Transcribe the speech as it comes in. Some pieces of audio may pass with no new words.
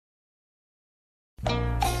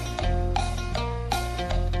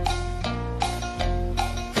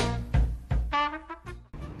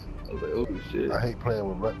Oh shit. I hate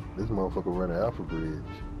playing with this motherfucker running Alpha Bridge.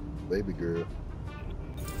 Baby girl.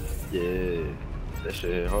 Yeah. That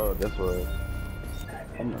shit hit hard, that's why.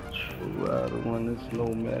 I'm not sure I don't want this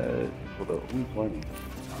nomad for the who's playing.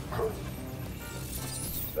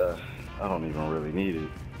 I don't even really need it.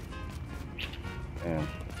 Damn.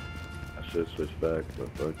 I should switch back, but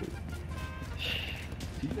fuck it.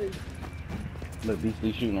 Look,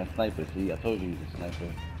 BC shooting that sniper. See, I told you he's a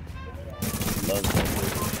sniper. Love that.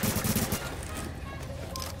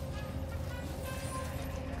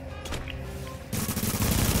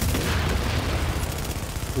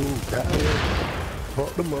 Ooh, got it.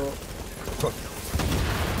 Fuck them up.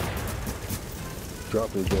 Drop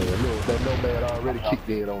his ass. Look, that nomad already kicked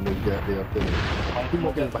in on this goddamn thing. He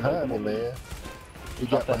must get behind me, man. He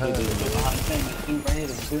got behind me, man. Dude right here,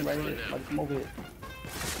 dude right here. Like, come over here.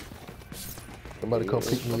 Somebody come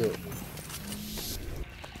pick me up.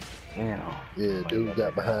 Damn. Yeah, dude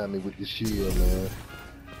got behind me with the shield, man.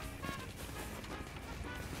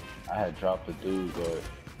 I had dropped the dude, but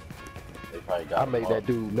they probably got I made that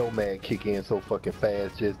dude nomad kick in so fucking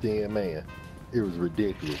fast just then, man. It was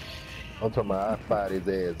ridiculous. I'm talking about I fired his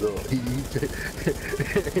ass up. He didn't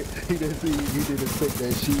expect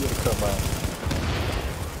that shield to come out.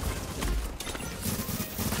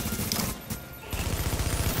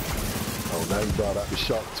 Oh, now he brought out the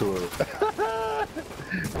shock turret.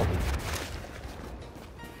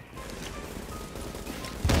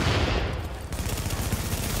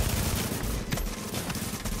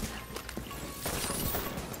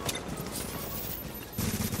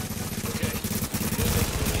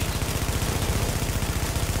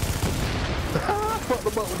 Fuck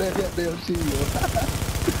them up with that goddamn shield.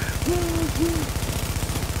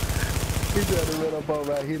 He tried to run up on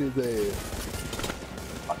right, hit his ass.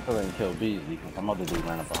 I couldn't kill Beasley because some other dude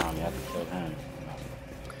ran up behind me. I had to kill him.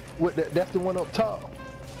 What? That's the one up top.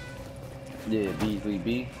 Yeah, Beasley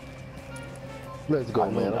B. Let's go,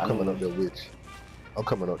 man. I'm coming up there with you. I'm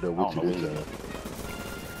coming up there with you this time.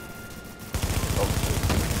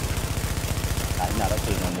 Nah, not up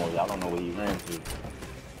here no more. Y'all don't know where he ran to.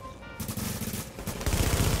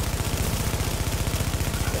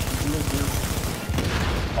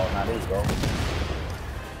 Oh, now there you go.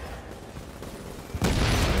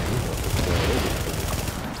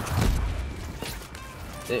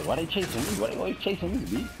 Hey, why they chasing me? Why they always chasing me,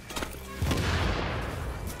 B?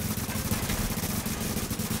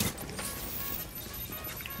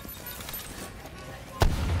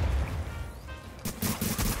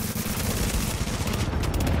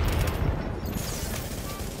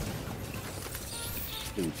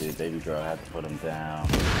 Stupid baby girl had to put him down.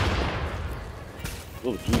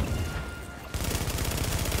 Oh, gee.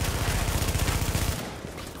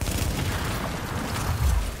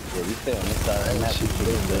 Yeah, we stay on this side. And that shit is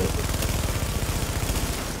good.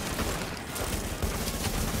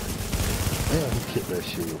 Damn, he kicked that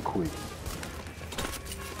shit real quick.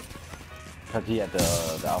 Cause he had the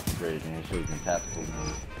Alpha Bridge and his shit was in tactical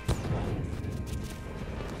mode.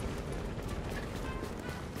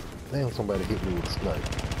 Damn, somebody hit me with a snipe.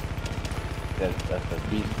 That's the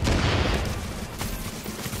beast.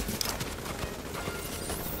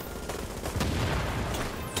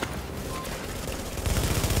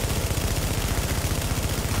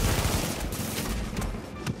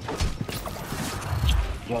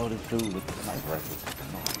 Yo, this dude with the sniper rifle.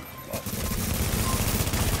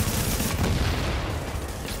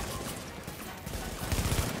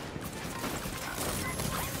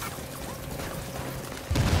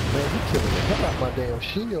 Man, he killing the hell out my damn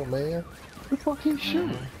shield, man. The fuck he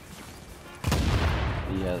shooting?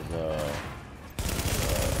 He has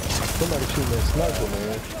somebody shooting that sniper,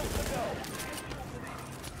 man.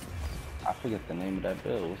 I forget the name of that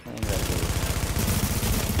build. What's the name of that build?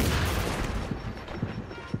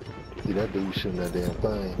 See that dude shooting that damn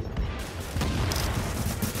thing.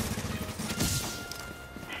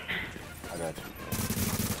 I got you.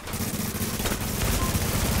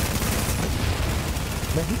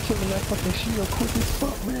 Man, he killing that fucking shield quick as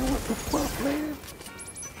fuck, man. What the fuck, man?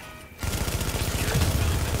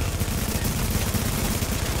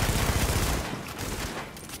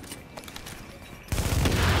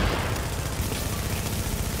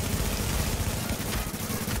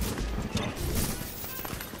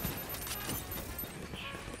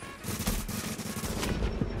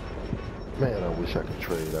 Man, I wish I could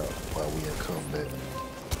trade out while we in combat.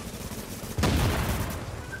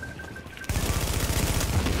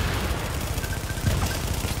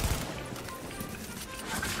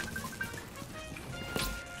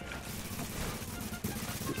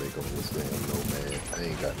 They gonna withstand nomad. I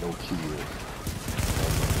ain't got no kills.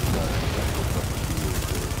 I ain't got no fucking kills,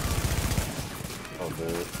 Oh,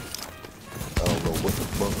 good. don't know what the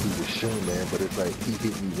fuck he was shooting, man, but it's like he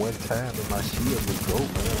hit me one time and my shield was go, man.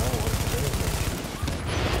 I don't understand that shit.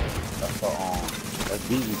 That's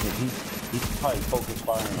easy because he's probably focused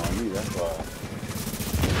firing on you. That's why.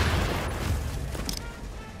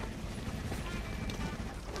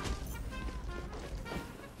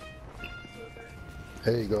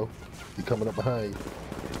 There you go. He coming up behind you.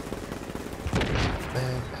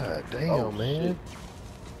 Man, god damn, man.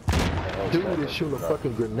 Shit. Dude is shooting a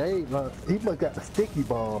fucking grenade. He must got the sticky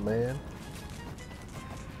bomb, man.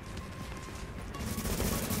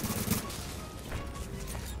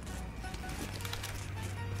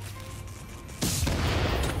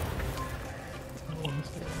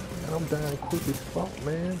 Man, I'm dying quick as fuck,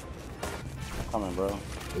 man. Coming, bro.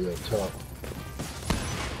 Yeah, top.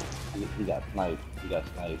 He got sniped. He got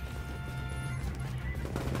sniped.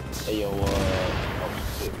 Hey, yo,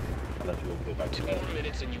 oh shit. I left you a bit back. 2 more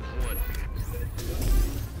minutes and you won.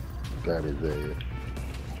 Got his ass.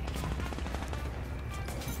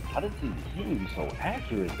 How does he hit me so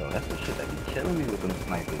accurate, though? That's the shit that be killing me with them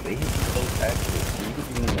snipers. They hit me so accurate. You can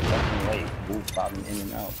be in the left and right, move, bobbing in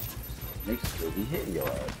and out. Makes sure he hitting your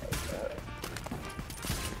ass like that.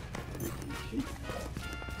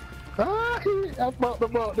 Ah, I fucked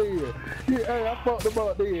him up there. Yeah, hey, I fucked him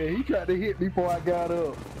up there. He tried to hit me before I got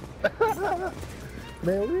up.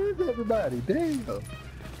 Man, where is everybody? Damn.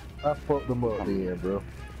 I fucked them up there, bro.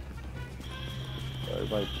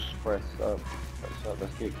 Everybody just press up.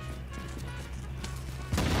 Let's get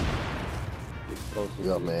closer.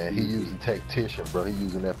 Yeah, man, he using tactician, bro. He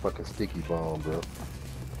using that fucking sticky bomb, bro.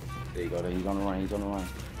 There you go. He's on the run. He's on the run.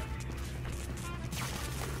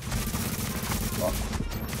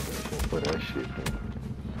 For that shit, man.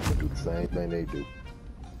 They do the same thing they do.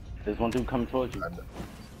 There's one dude coming towards you.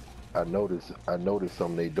 I noticed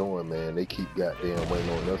something they doing, man. They keep goddamn waiting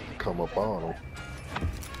on us to come up on them.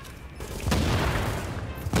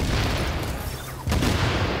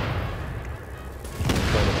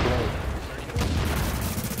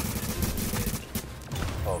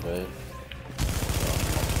 Okay.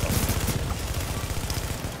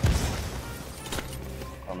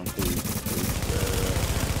 Coming through.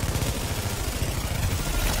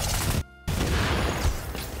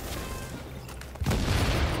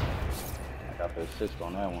 I got the assist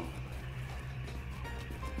on that one.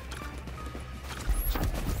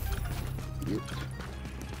 Yep.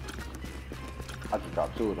 I just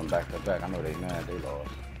dropped 2 of them back to back. I know they mad. They lost.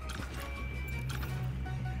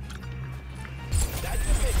 That's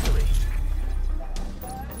the victory.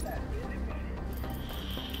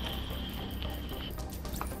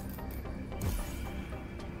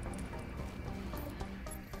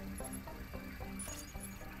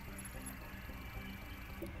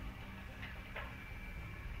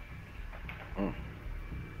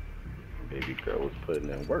 Baby girl was putting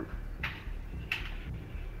in work.